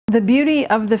The beauty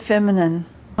of the feminine.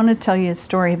 I want to tell you a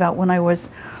story about when I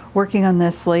was working on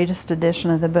this latest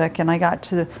edition of the book, and I got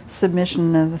to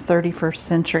submission of the 31st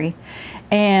century,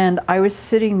 and I was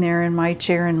sitting there in my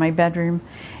chair in my bedroom,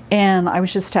 and I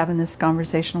was just having this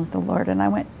conversation with the Lord, and I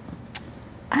went,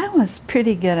 I was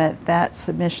pretty good at that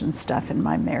submission stuff in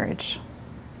my marriage.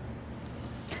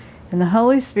 And the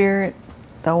Holy Spirit,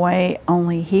 the way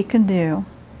only He can do,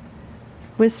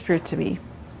 whispered to me,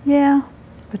 yeah,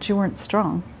 but you weren't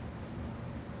strong.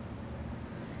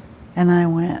 And I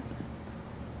went,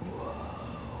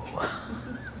 whoa.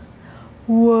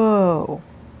 Whoa.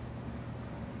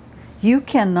 You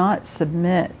cannot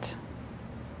submit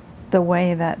the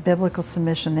way that biblical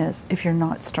submission is if you're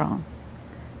not strong.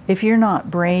 If you're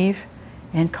not brave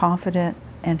and confident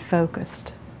and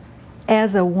focused.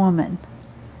 As a woman,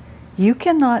 you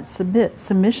cannot submit.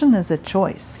 Submission is a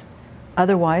choice.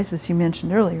 Otherwise, as you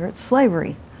mentioned earlier, it's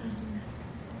slavery.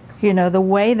 You know, the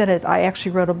way that I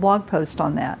actually wrote a blog post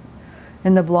on that.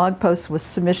 And the blog post was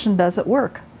submission doesn't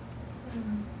work.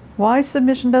 Why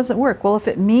submission doesn't work? Well, if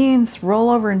it means roll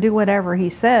over and do whatever he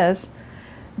says,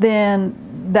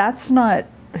 then that's not,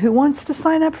 who wants to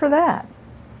sign up for that?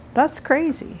 That's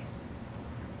crazy.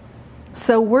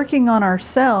 So working on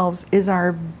ourselves is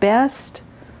our best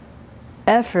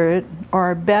effort, or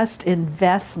our best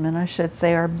investment, I should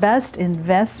say. Our best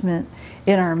investment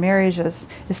in our marriages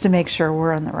is to make sure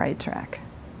we're on the right track.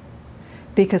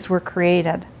 Because we're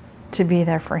created to be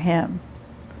there for Him,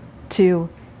 to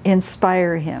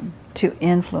inspire Him, to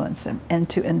influence Him, and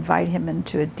to invite Him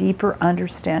into a deeper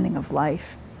understanding of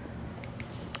life.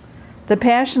 The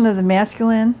passion of the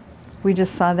masculine, we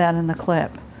just saw that in the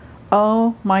clip.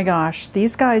 Oh my gosh,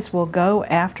 these guys will go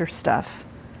after stuff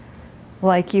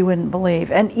like you wouldn't believe.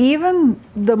 And even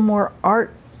the more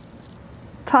art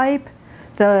type,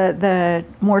 the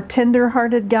more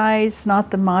tender-hearted guys,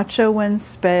 not the macho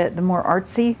ones, but the more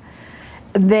artsy,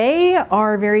 they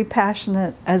are very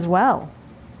passionate as well.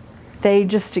 They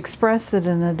just express it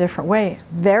in a different way.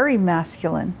 Very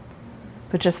masculine,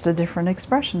 but just a different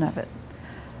expression of it.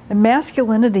 And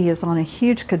masculinity is on a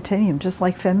huge continuum, just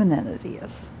like femininity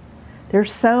is.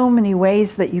 There's so many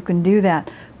ways that you can do that,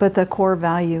 but the core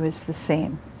value is the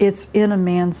same. It's in a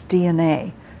man's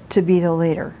DNA to be the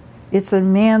leader. It's in a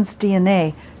man's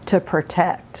DNA to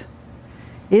protect.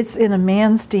 It's in a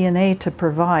man's DNA to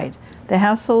provide. The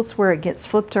households where it gets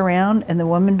flipped around and the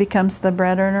woman becomes the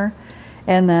bread earner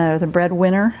and the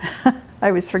breadwinner, I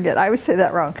always forget, I always say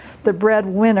that wrong, the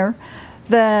breadwinner,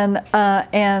 then,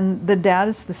 and the dad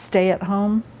is the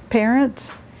stay-at-home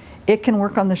parent, it can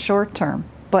work on the short term,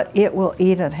 but it will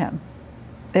eat at him.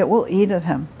 It will eat at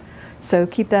him. So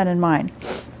keep that in mind.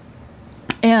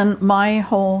 And my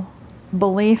whole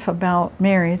belief about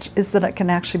marriage is that it can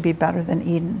actually be better than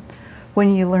Eden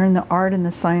when you learn the art and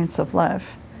the science of love.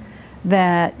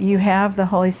 That you have the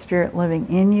Holy Spirit living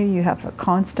in you, you have a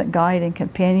constant guide and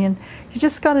companion. You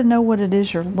just got to know what it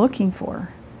is you're looking for.